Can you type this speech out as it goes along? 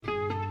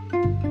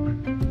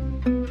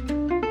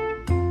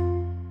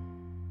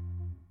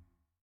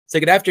So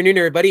good afternoon,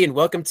 everybody, and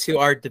welcome to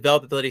our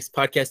Developabilities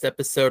podcast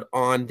episode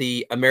on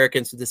the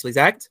Americans with Disabilities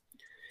Act.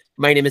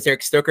 My name is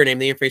Eric Stoker, and I'm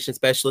the Information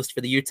Specialist for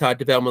the Utah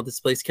Developmental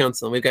Disabilities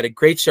Council, and we've got a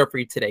great show for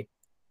you today.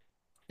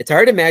 It's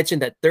hard to imagine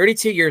that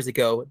 32 years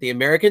ago, the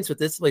Americans with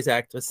Disabilities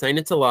Act was signed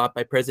into law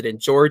by President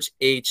George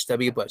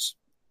H.W. Bush.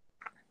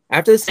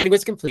 After the signing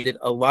was completed,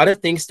 a lot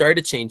of things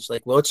started to change,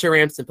 like wheelchair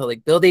ramps in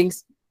public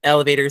buildings,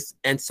 elevators,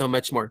 and so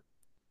much more.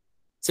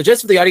 So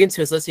just for the audience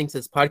who is listening to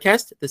this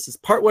podcast, this is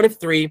part 1 of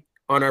 3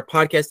 on our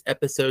podcast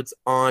episodes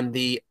on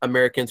the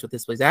Americans with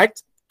Disabilities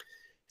Act.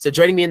 So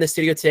joining me in the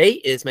studio today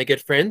is my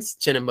good friends,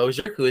 Jenna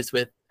Mosier, who is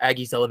with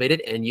Aggies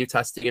Elevated and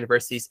Utah State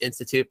University's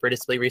Institute for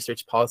Disability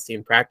Research Policy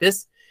and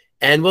Practice,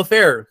 and Will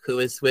Ferrer, who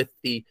is with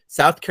the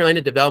South Carolina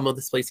Developmental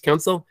Disabilities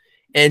Council.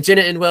 And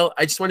Jenna and Will,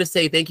 I just want to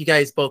say thank you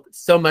guys both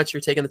so much for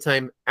taking the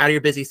time out of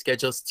your busy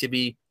schedules to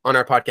be on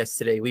our podcast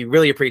today. We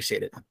really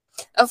appreciate it.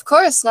 Of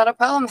course, not a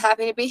problem.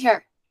 Happy to be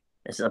here.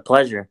 It's a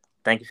pleasure.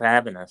 Thank you for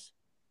having us.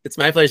 It's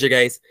my pleasure,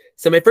 guys.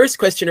 So my first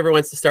question everyone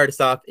wants to start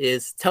us off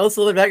is, tell us a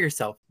little bit about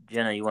yourself.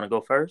 Jenna, you want to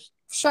go first?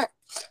 Sure.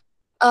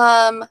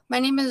 My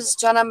name is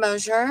Jenna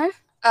Mosier.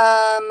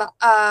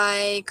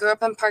 I grew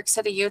up in Park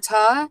City,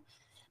 Utah,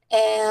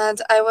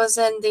 and I was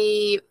in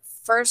the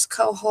first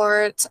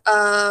cohort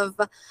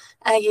of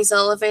Aggies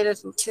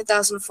Elevated in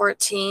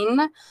 2014.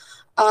 When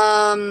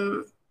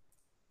I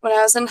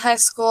was in high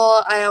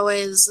school, I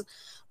always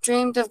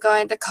dreamed of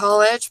going to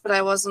college, but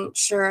I wasn't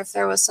sure if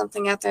there was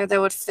something out there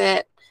that would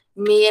fit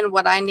me and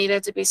what I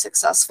needed to be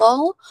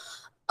successful.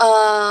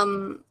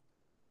 But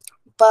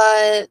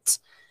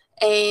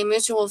a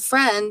mutual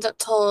friend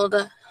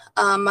told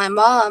my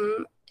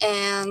mom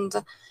and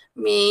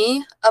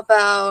me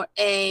about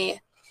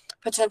a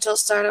potential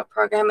startup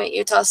program at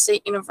Utah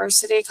State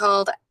University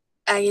called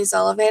Aggies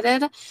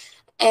Elevated.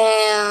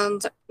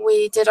 And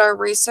we did our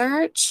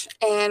research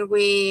and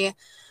we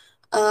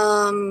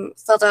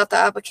filled out the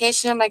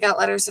application. I got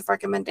letters of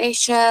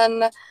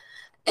recommendation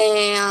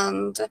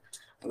and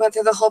I went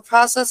through the whole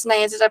process, and I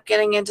ended up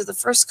getting into the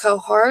first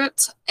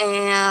cohort.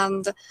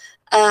 And it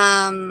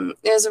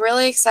was a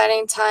really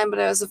exciting time, but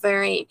it was a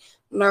very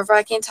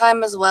nerve-wracking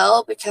time as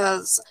well,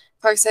 because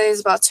Park City is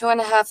about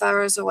 2.5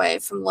 hours away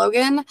from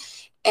Logan,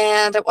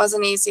 and it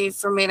wasn't easy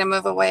for me to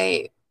move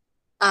away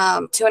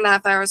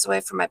 2.5 hours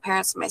away from my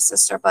parents and my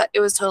sister, but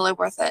it was totally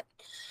worth it.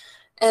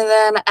 And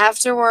then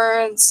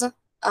afterwards,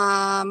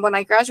 when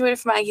I graduated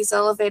from Aggies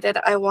Elevated,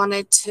 I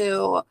wanted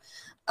to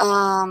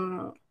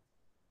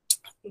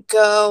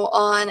go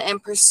on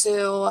and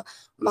pursue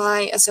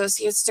my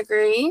associate's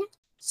degree.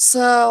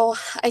 So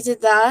I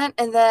did that,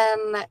 and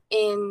then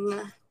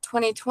in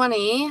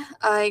 2020,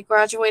 I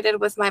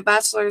graduated with my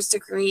bachelor's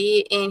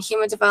degree in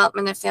human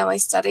development and family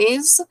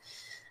studies.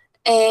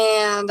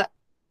 And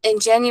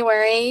in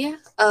January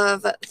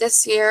of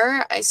this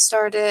year, I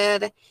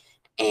started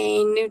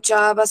a new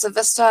job as a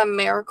Vista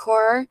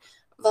AmeriCorps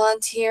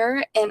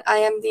volunteer, and I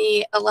am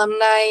the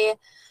alumni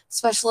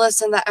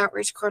specialist and the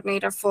outreach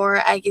coordinator for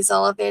Aggies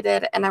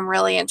Elevated, and I'm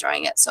really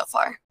enjoying it so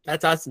far.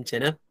 That's awesome,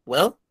 Jenna.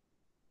 Will?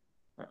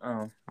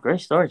 Great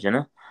story,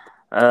 Jenna.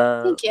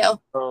 Thank you.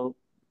 So,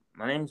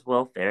 my name's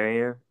Will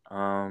Ferrier.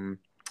 I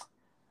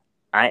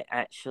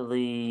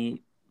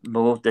actually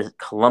moved to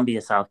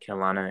Columbia, South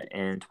Carolina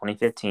in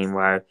 2015,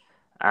 where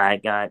I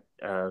got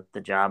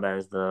the job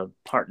as the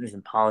Partners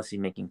and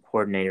Policymaking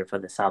Coordinator for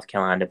the South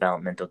Carolina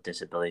Developmental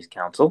Disabilities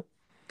Council.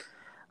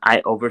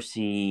 I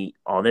oversee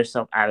all their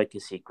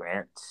self-advocacy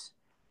grants.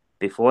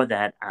 Before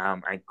that,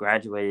 I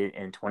graduated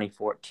in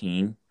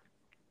 2014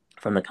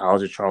 from the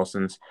College of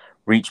Charleston's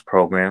REACH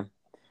program,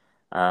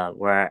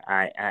 where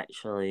I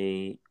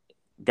actually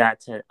got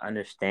to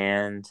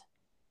understand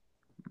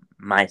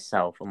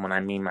myself. And when I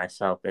mean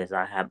myself is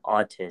I have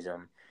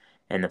autism,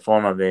 and the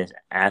form of it is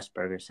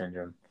Asperger's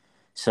syndrome.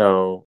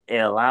 So it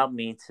allowed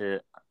me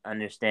to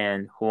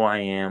understand who I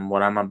am,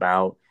 what I'm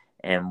about,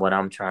 and what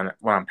I'm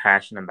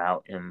passionate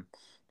about, and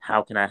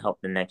how can I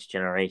help the next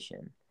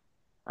generation.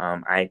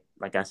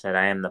 Like I said,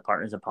 I am the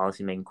Partners and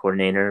Policymaking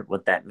Coordinator.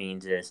 What that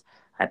means is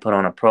I put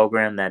on a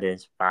program that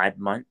is 5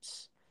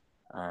 months.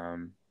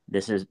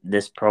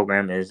 This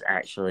program is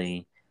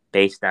actually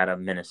based out of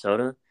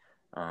Minnesota.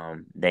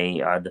 They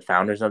are the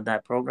founders of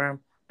that program,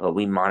 but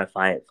we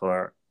modify it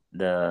for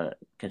the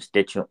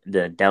constituents.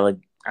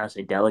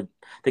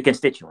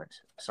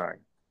 Sorry.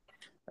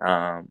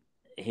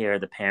 Here are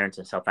the parents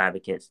and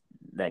self-advocates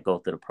that go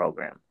through the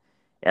program.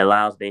 It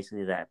allows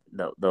basically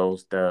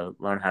those to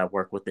learn how to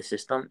work with the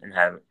system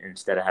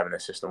instead of having the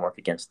system work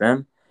against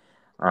them.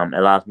 It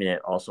allows me to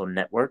also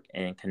network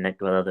and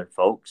connect with other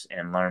folks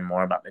and learn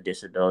more about the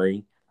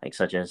disability,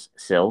 such as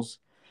SILS.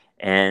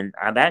 And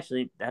that's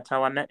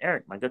how I met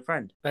Eric, my good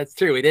friend. That's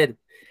true, we did.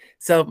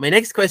 So my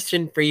next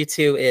question for you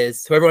two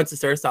is, whoever wants to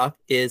start us off,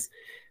 is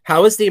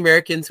how has the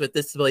Americans with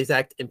Disabilities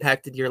Act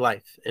impacted your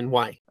life and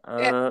why?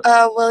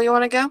 Will, you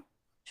want to go?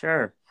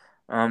 Sure.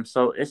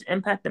 So it's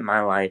impacted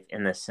my life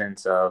in the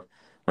sense of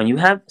when you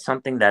have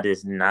something that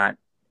is not,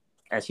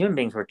 as human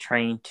beings, we're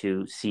trained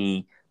to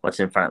see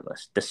what's in front of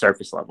us, the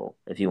surface level,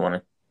 if you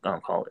want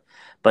to call it.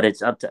 But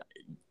it's up to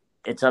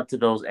it's up to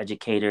those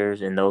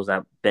educators and those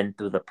that've been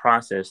through the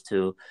process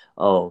to,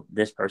 oh,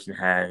 this person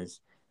has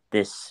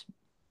this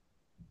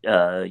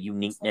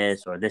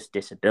uniqueness or this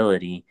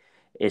disability.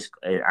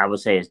 I would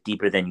say, it's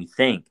deeper than you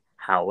think.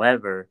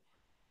 However,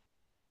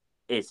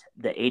 it's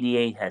the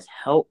ADA has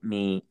helped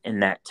me in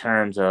that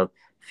terms of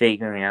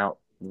figuring out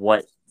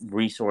what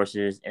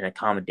resources and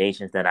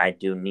accommodations that I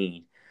do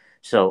need.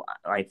 So,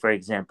 like, for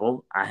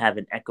example, I have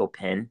an Echo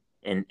Pen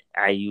and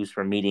I use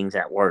for meetings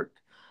at work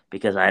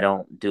because I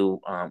don't do,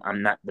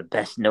 I'm not the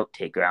best note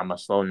taker. I'm a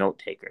slow note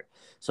taker.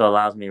 So it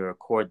allows me to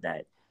record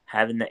that.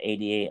 Having the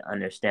ADA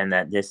understand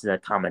that this is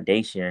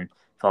accommodation,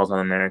 falls on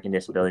the American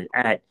Disabilities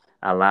Act,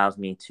 allows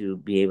me to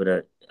be able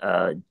to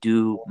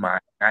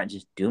not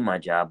just do my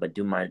job, but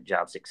do my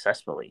job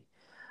successfully.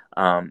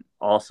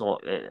 Also,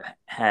 it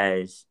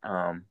has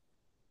the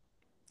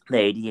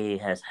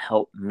ADA has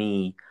helped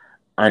me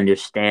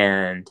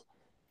understand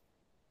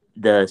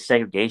the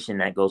segregation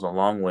that goes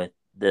along with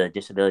the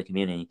disability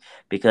community.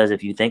 Because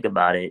if you think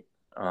about it,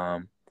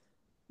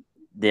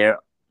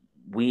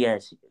 we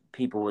as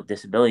people with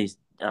disabilities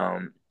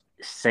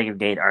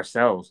segregate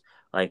ourselves.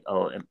 Like,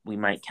 oh, we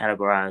might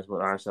categorize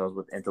with ourselves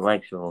with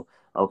intellectual.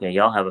 Okay,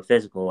 y'all have a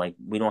physical. Like,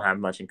 we don't have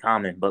much in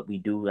common, but we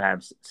do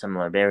have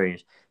similar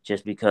barriers.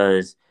 Just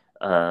because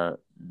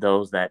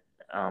those that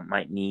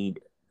might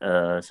need,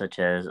 such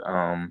as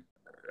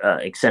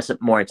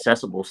more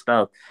accessible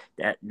stuff,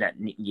 that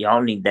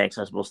y'all need that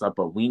accessible stuff,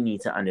 but we need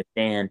to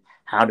understand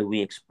how do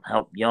we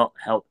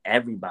help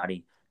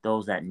everybody,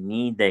 those that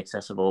need the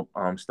accessible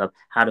stuff.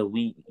 How do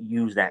we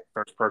use that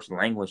first person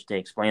language to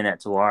explain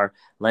that to our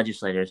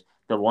legislators,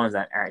 the ones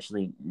that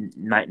actually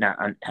might not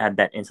have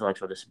that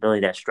intellectual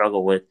disability, that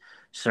struggle with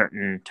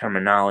certain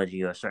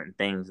terminology or certain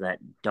things that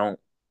don't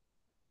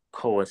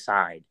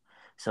coincide.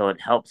 So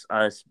it helps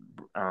us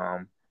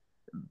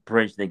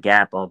bridge the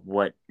gap of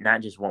what,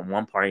 not just what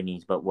one party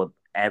needs, but what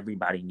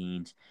everybody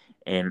needs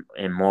in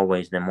more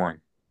ways than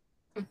one.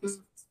 Mm-hmm.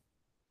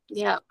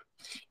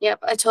 Yep,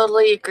 I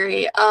totally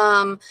agree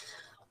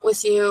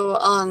with you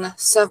on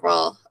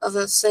several of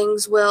those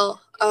things, Will.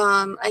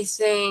 I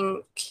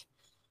think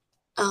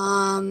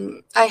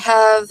I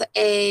have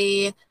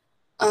a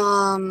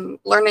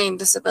learning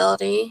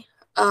disability,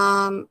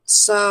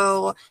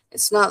 so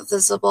it's not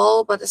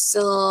visible, but it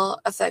still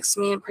affects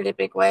me in pretty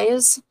big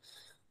ways.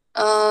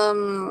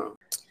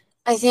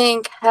 I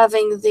think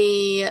having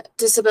the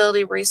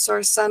Disability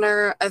Resource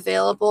Center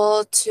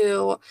available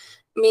to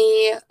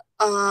me,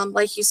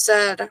 like you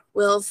said,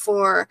 Will,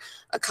 for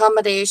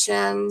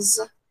accommodations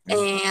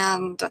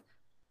and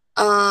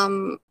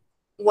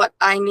what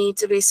I need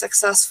to be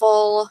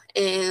successful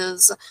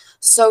is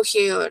so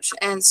huge,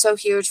 and so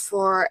huge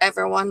for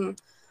everyone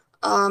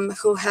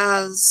who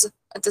has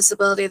a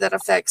disability that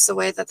affects the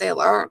way that they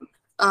learn.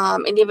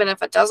 And even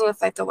if it doesn't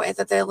affect the way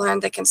that they learn,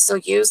 they can still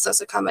use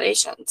those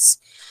accommodations.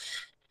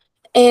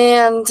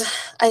 And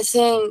I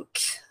think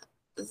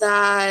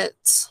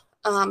that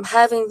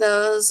having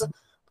those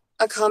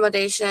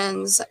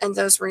accommodations and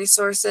those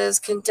resources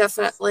can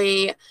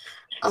definitely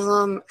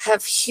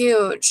have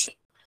huge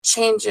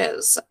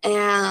changes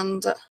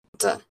and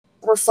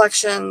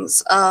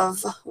reflections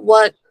of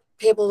what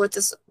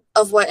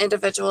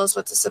individuals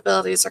with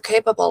disabilities are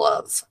capable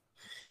of.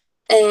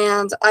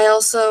 And I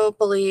also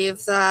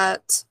believe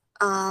that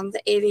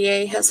the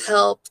ADA has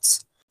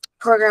helped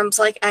programs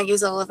like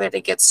Aggies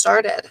Elevated get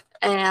started.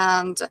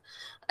 And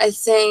I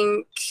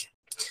think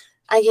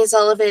Aggies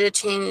Elevated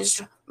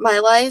changed my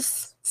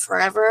life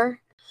forever.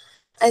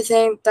 I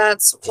think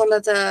that's one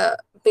of the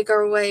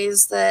bigger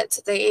ways that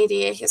the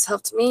ADA has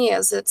helped me,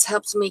 is it's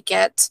helped me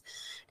get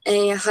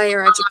a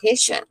higher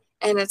education,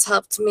 and it's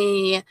helped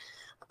me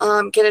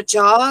get a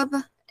job,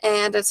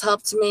 and it's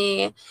helped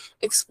me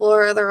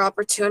explore other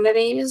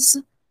opportunities,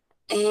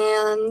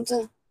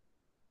 and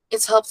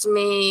it's helped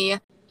me,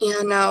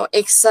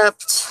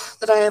 accept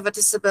that I have a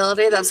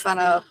disability. That's been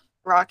a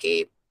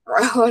rocky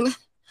road.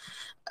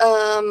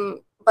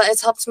 But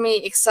it's helped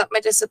me accept my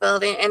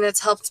disability, and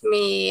it's helped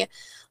me,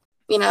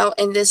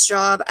 in this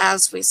job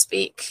as we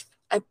speak.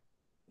 I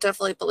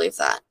definitely believe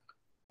that.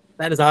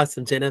 That is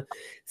awesome, Jenna.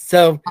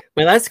 So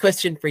my last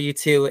question for you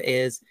two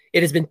is,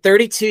 it has been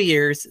 32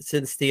 years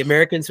since the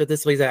Americans with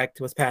Disabilities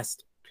Act was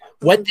passed.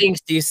 What things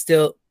do you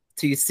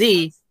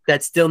see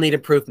that still need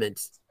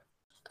improvement?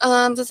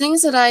 The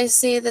things that I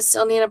see that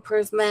still need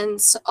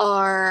improvements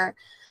are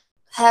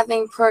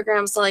having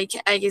programs like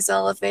Aggies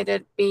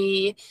Elevated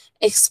be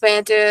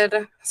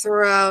expanded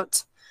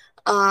throughout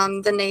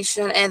the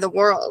nation and the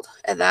world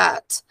at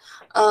that.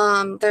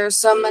 There are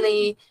so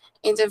many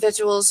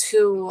individuals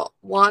who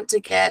want to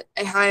get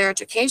a higher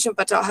education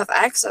but don't have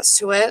access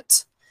to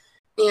it.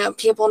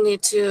 People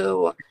need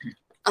to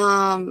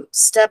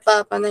step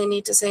up, and they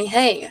need to say,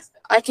 hey,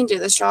 I can do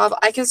this job.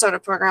 I can start a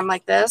program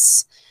like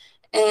this.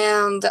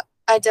 And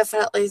I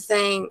definitely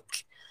think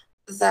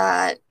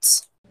that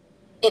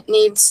it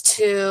needs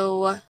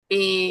to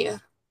be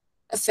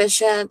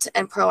efficient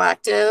and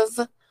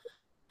proactive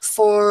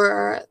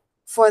for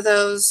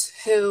those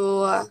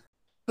who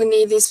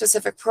need these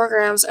specific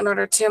programs in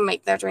order to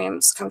make their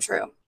dreams come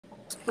true.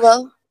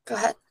 Well, go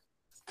ahead.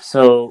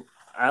 So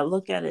I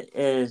look at it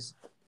as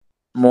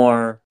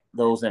more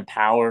those in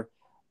power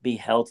be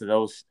held to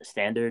those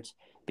standards,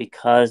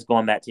 because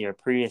going back to your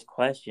previous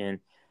question,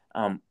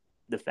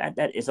 the fact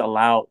that it's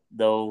allowed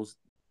those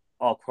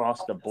all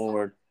across the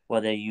board,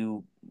 whether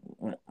you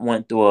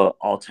went through an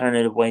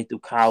alternative way through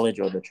college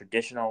or the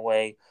traditional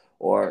way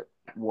or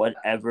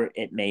whatever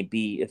it may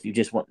be, if you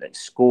just went to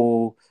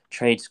school,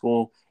 trade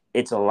school,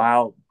 it's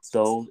allowed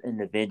those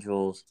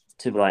individuals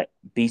to like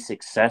be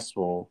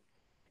successful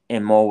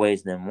in more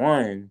ways than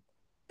one,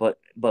 but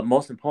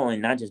most importantly,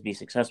 not just be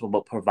successful,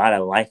 but provide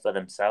a life for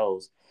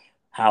themselves.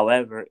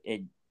 However,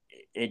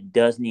 it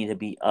does need to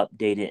be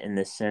updated in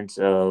the sense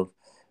of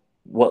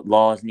what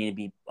laws need to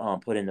be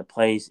put into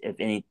place, if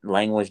any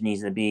language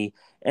needs to be,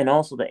 and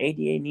also the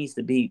ADA needs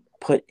to be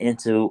put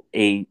into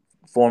a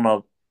form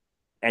of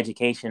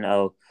education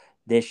of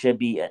there should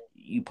be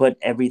you put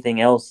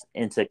everything else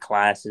into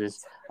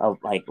classes of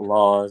like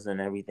laws and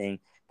everything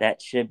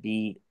that should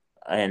be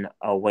in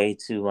a way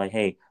to like,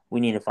 hey, we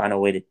need to find a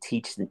way to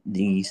teach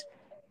these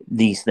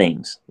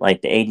things.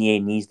 Like the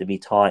ADA needs to be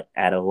taught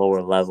at a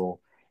lower level,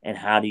 and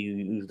how do you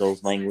use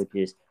those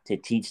languages to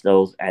teach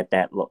those at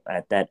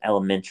that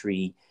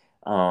elementary,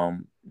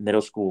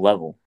 middle school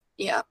level.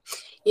 Yeah,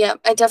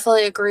 I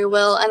definitely agree,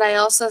 Will. And I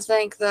also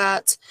think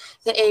that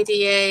the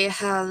ADA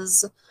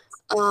has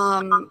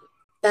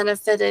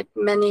benefited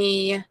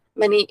many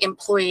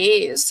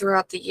employees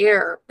throughout the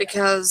year,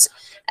 because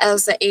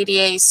as the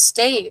ADA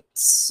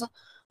states,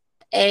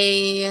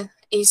 a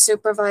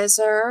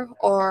supervisor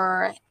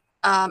or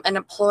an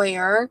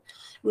employer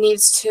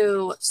needs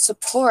to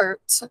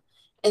support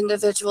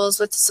individuals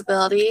with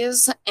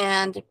disabilities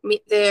and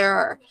meet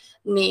their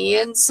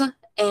needs,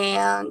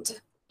 and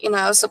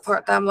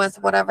support them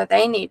with whatever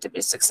they need to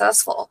be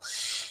successful.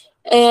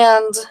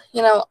 And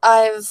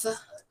I've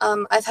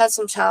had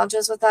some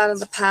challenges with that in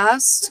the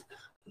past,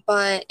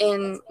 but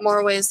in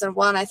more ways than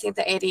one, I think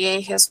the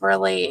ADA has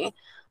really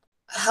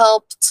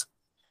helped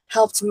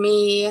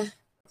me,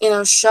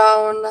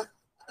 shown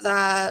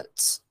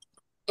that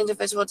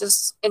individuals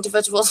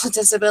with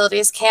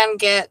disabilities can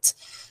get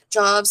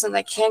jobs, and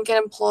they can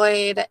get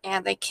employed,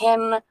 and they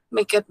can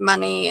make good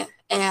money,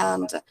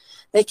 and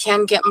they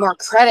can get more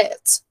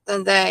credit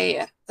than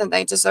they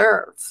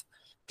deserve.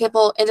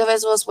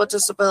 Individuals with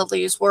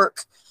disabilities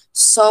work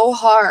so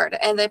hard,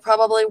 and they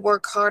probably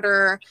work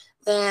harder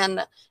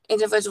than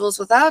individuals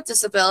without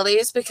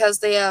disabilities, because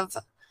they have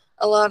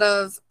a lot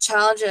of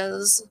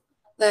challenges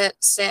that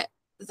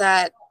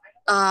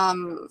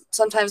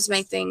sometimes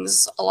make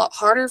things a lot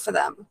harder for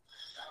them.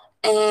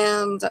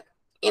 And,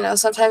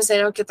 sometimes they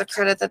don't get the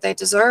credit that they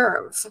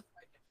deserve.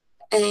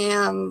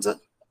 And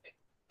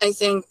I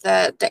think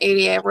that the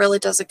ADA really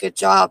does a good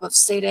job of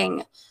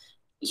stating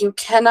you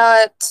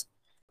cannot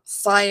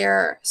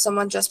fire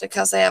someone just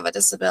because they have a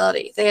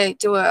disability. They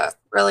do a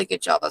really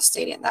good job of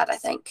stating that, I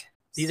think.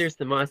 These are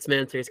some awesome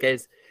answers,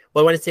 guys.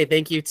 Well, I want to say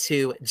thank you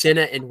to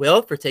Jenna and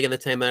Will for taking the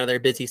time out of their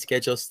busy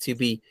schedules to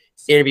be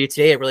interviewed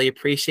today. I really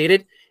appreciate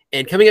it.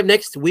 And coming up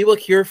next, we will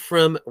hear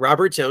from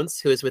Robert Jones,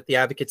 who is with the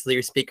Advocates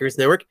Leader Speakers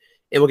Network,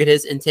 and we'll get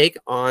his intake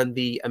on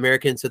the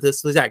Americans with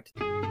Disabilities Act.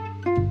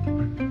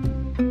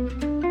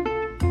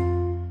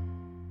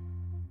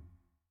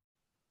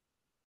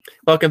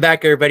 Welcome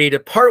back, everybody, to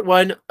part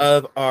one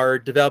of our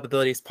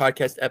Developabilities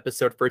podcast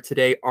episode for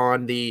today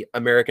on the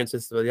Americans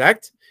with Disabilities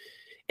Act.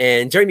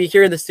 And joining me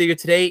here in the studio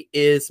today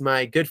is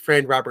my good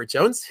friend, Robert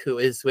Jones, who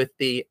is with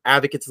the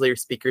Advocates Leader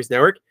Speakers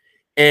Network.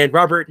 And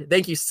Robert,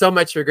 thank you so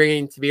much for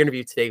agreeing to be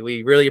interviewed today.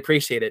 We really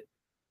appreciate it.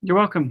 You're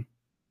welcome.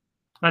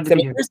 Glad to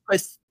be here.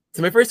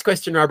 So my first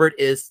question, Robert,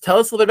 is tell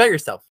us a little bit about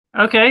yourself.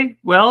 Okay.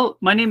 Well,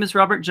 my name is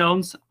Robert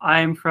Jones.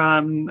 I'm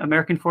from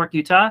American Fork,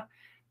 Utah.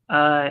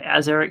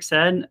 As Eric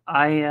said,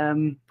 I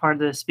am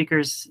part of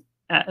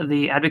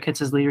the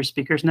Advocates as Leaders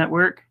Speakers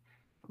Network.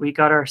 We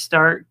got our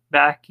start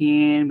back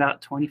in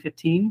about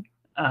 2015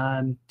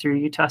 through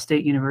Utah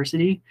State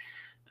University.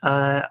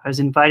 I was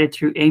invited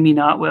through Amy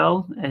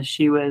Notwell as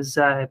she was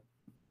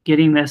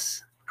getting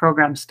this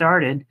program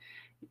started.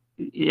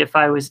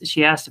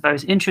 She asked if I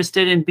was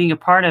interested in being a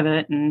part of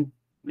it and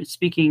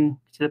speaking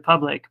to the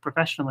public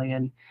professionally,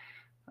 and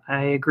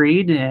I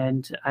agreed,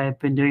 and I've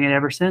been doing it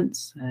ever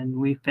since. And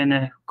we've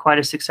been quite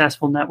a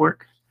successful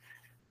network,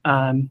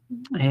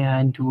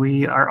 and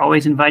we are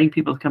always inviting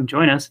people to come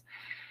join us.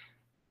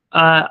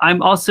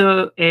 I'm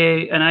also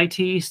an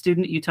IT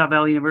student at Utah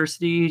Valley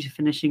University,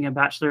 finishing a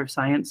Bachelor of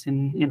Science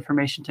in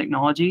Information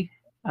Technology.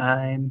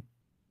 I'm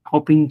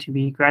hoping to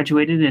be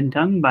graduated and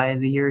done by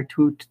the year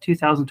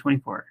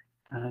 2024.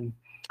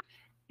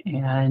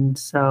 And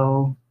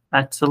so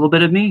that's a little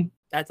bit of me.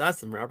 That's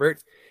awesome,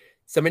 Robert.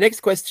 So my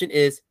next question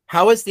is,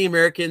 how has the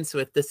Americans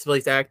with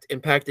Disabilities Act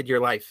impacted your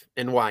life,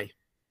 and why?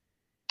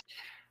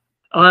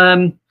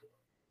 The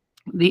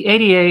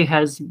ADA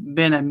has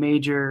made a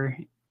major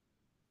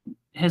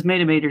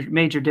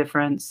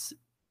difference,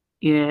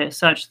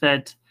 such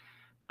that,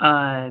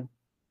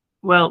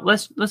 well,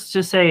 let's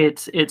just say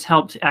it's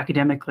helped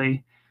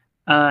academically.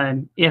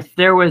 If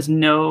there was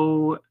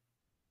no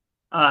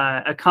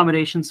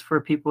accommodations for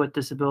people with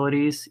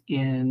disabilities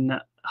in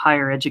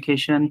higher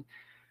education,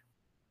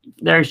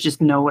 there's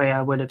just no way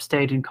I would have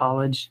stayed in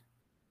college,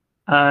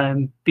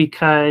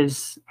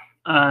 because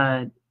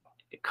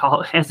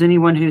as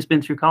anyone who's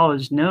been through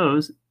college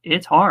knows,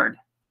 it's hard.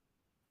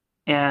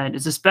 And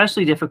it's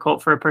especially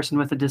difficult for a person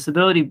with a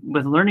disability,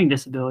 with a learning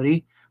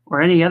disability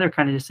or any other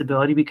kind of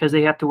disability, because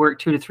they have to work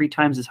 2 to 3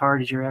 times as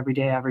hard as your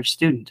everyday average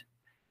student.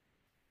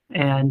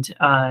 And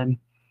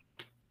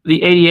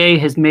the ADA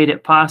has made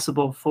it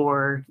possible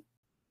for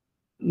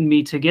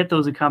me to get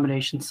those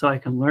accommodations so I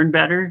can learn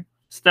better,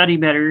 study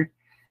better,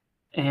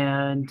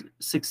 and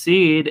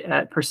succeed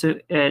at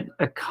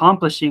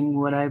accomplishing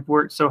what I've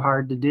worked so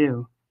hard to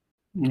do.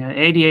 You know,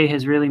 ADA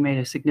has really made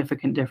a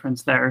significant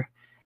difference there.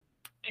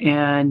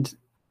 And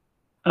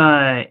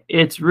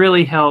it's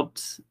really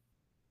helped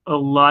a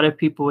lot of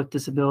people with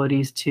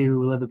disabilities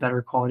to live a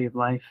better quality of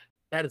life.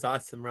 That is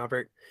awesome,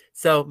 Robert.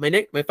 So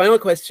my final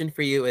question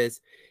for you is,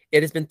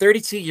 it has been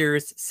 32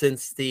 years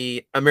since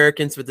the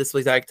Americans with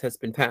Disabilities Act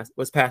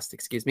was passed,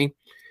 excuse me.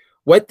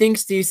 What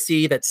things do you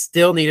see that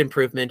still need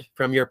improvement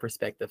from your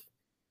perspective?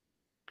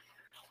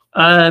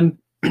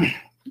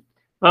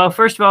 Well,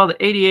 first of all,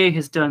 the ADA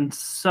has done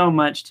so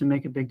much to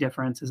make a big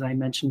difference, as I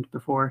mentioned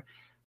before.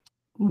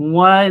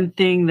 One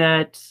thing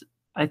that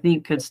I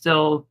think could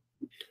still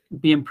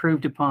be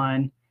improved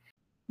upon,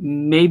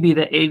 maybe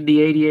the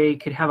ADA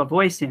could have a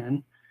voice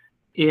in,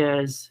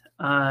 is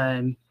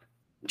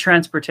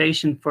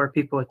transportation for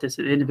people with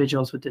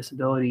individuals with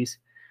disabilities.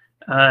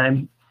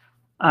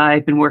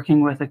 I've been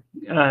working with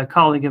a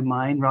colleague of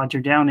mine, Roger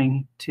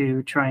Downing,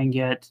 to try and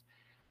get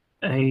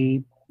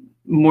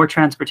more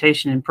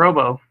transportation in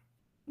Provo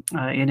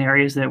in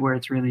areas where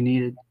it's really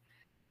needed.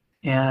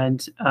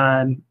 And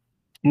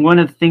one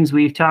of the things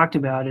we've talked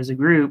about as a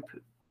group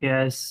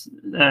is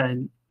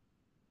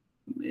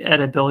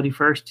at Ability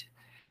First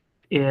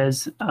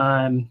is,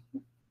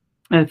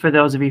 and for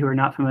those of you who are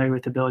not familiar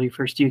with Ability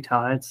First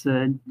Utah, it's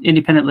an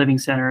independent living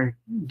center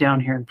down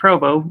here in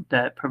Provo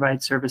that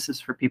provides services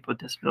for people with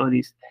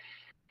disabilities,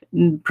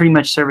 pretty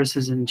much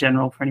services in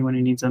general for anyone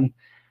who needs them.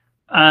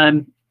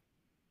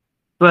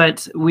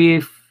 But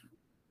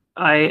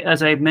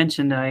as I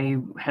mentioned, I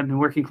have been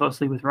working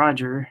closely with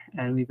Roger,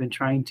 and we've been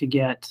trying to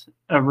get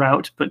a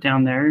route put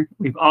down there.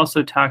 We've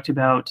also talked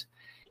about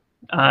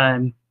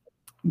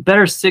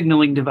better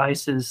signaling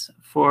devices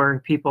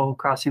for people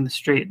crossing the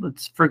street.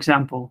 For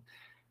example,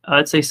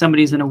 let's say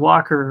somebody's in a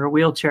walker or a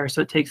wheelchair,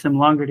 so it takes them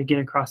longer to get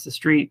across the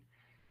street.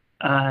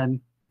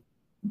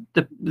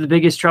 The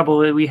biggest trouble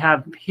that we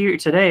have here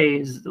today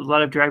is a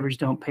lot of drivers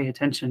don't pay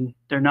attention.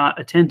 They're not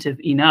attentive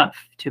enough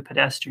to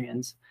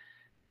pedestrians,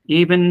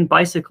 even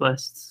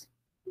bicyclists.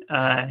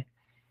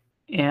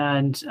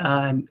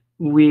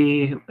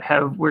 We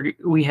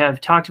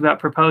have talked about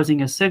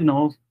proposing a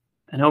signal,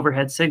 an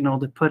overhead signal,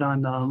 to put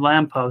on the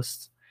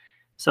lampposts,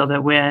 so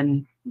that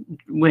when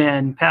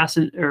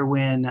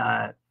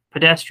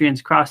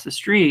pedestrians cross the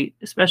street,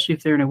 especially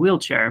if they're in a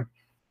wheelchair,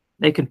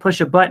 they can push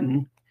a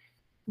button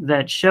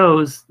that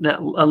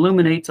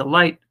illuminates a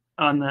light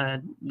on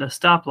the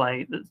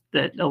stoplight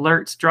that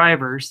alerts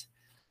drivers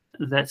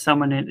that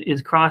someone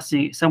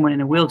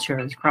in a wheelchair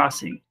is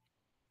crossing.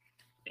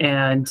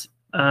 And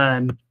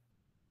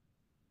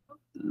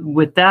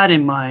with that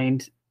in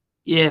mind,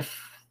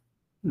 if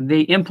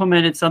they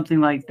implemented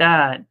something like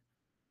that,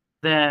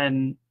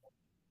 then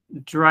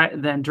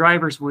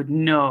drivers would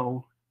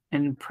know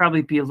and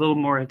probably be a little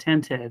more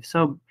attentive.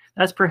 So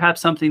that's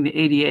perhaps something the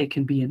ADA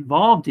can be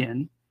involved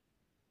in.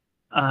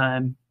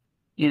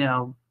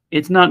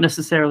 It's not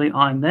necessarily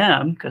on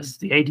them, because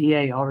the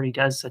ADA already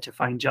does such a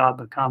fine job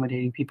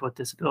accommodating people with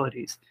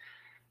disabilities.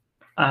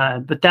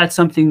 But that's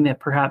something that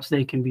perhaps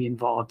they can be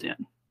involved in,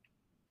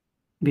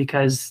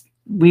 because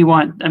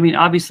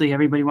obviously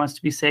everybody wants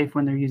to be safe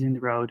when they're using the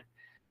road,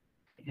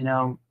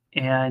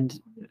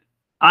 and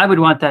I would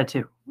want that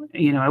too.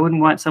 I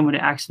wouldn't want someone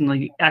to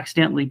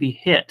accidentally be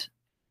hit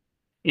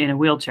in a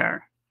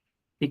wheelchair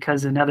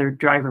because another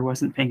driver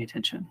wasn't paying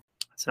attention.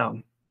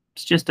 So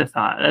it's just a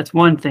thought. That's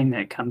one thing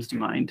that comes to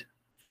mind.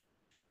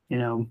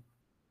 There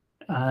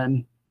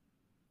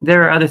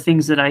are other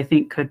things that I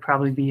think could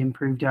probably be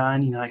improved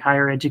on. Like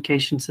higher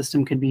education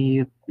system could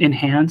be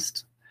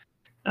enhanced.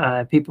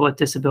 People with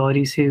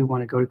disabilities who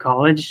want to go to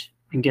college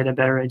and get a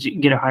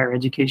higher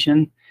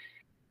education.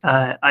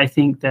 I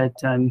think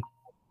that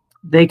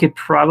they could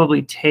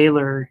probably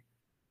tailor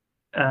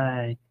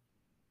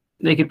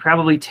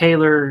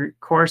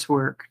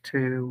coursework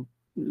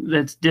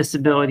that's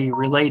disability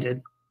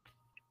related,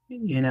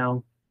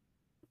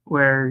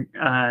 where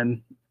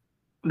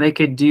they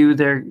could do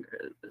their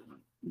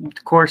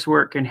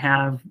coursework and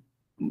have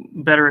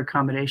better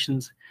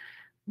accommodations.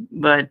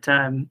 But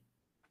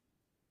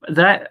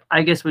that,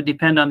 I guess, would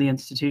depend on the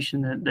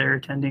institution that they're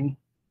attending,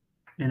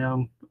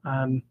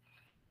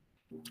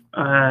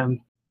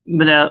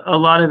 but a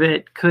lot of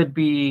it could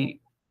be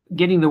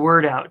getting the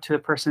word out to a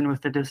person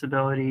with a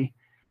disability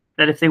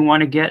that if they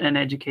want to get an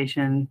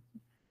education,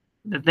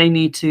 that they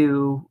need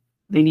to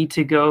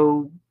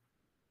go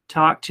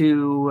talk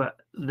to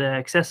the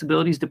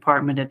accessibilities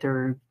department at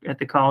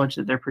the college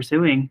that they're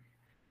pursuing,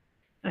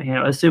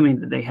 assuming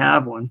that they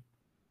have one,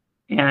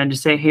 and to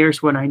say,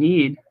 here's what I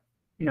need,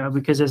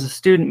 because as a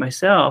student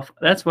myself,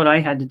 that's what I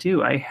had to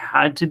do. I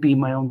had to be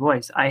my own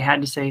voice. I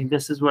had to say,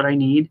 this is what I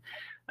need.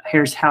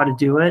 Here's how to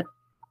do it.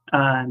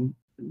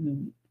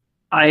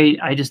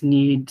 I just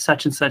need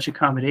such and such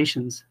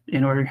accommodations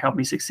in order to help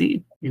me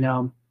succeed,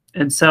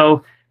 And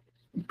so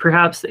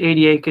perhaps the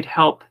ADA could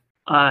help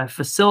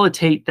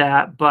facilitate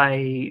that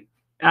by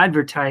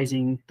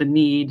advertising the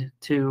need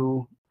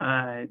to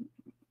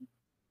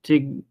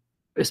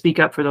speak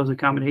up for those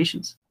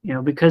accommodations,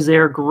 because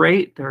they're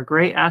great. They're a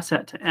great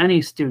asset to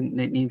any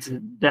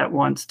student that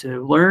wants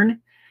to learn,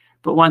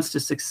 but wants to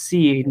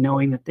succeed,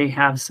 knowing that they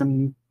have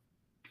some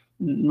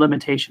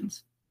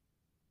limitations.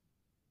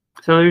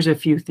 So there's a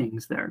few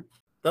things there.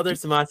 Those are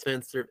some awesome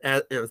answers.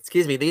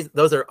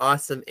 Those are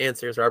awesome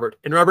answers, Robert.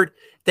 And Robert,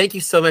 thank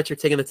you so much for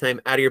taking the time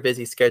out of your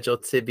busy schedule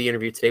to be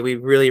interviewed today. We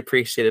really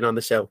appreciate it on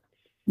the show.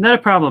 Not a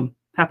problem.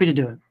 Happy to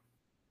do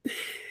it.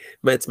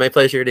 But it's my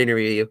pleasure to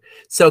interview you.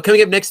 So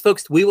coming up next,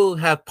 folks, we will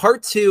have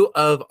part 2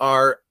 of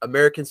our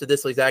Americans with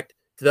Disabilities Act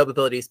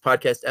Developabilities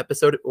podcast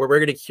episode, where we're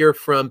going to hear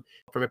from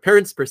a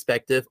parent's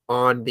perspective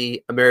on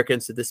the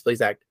Americans with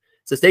Disabilities Act.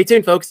 So stay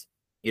tuned, folks.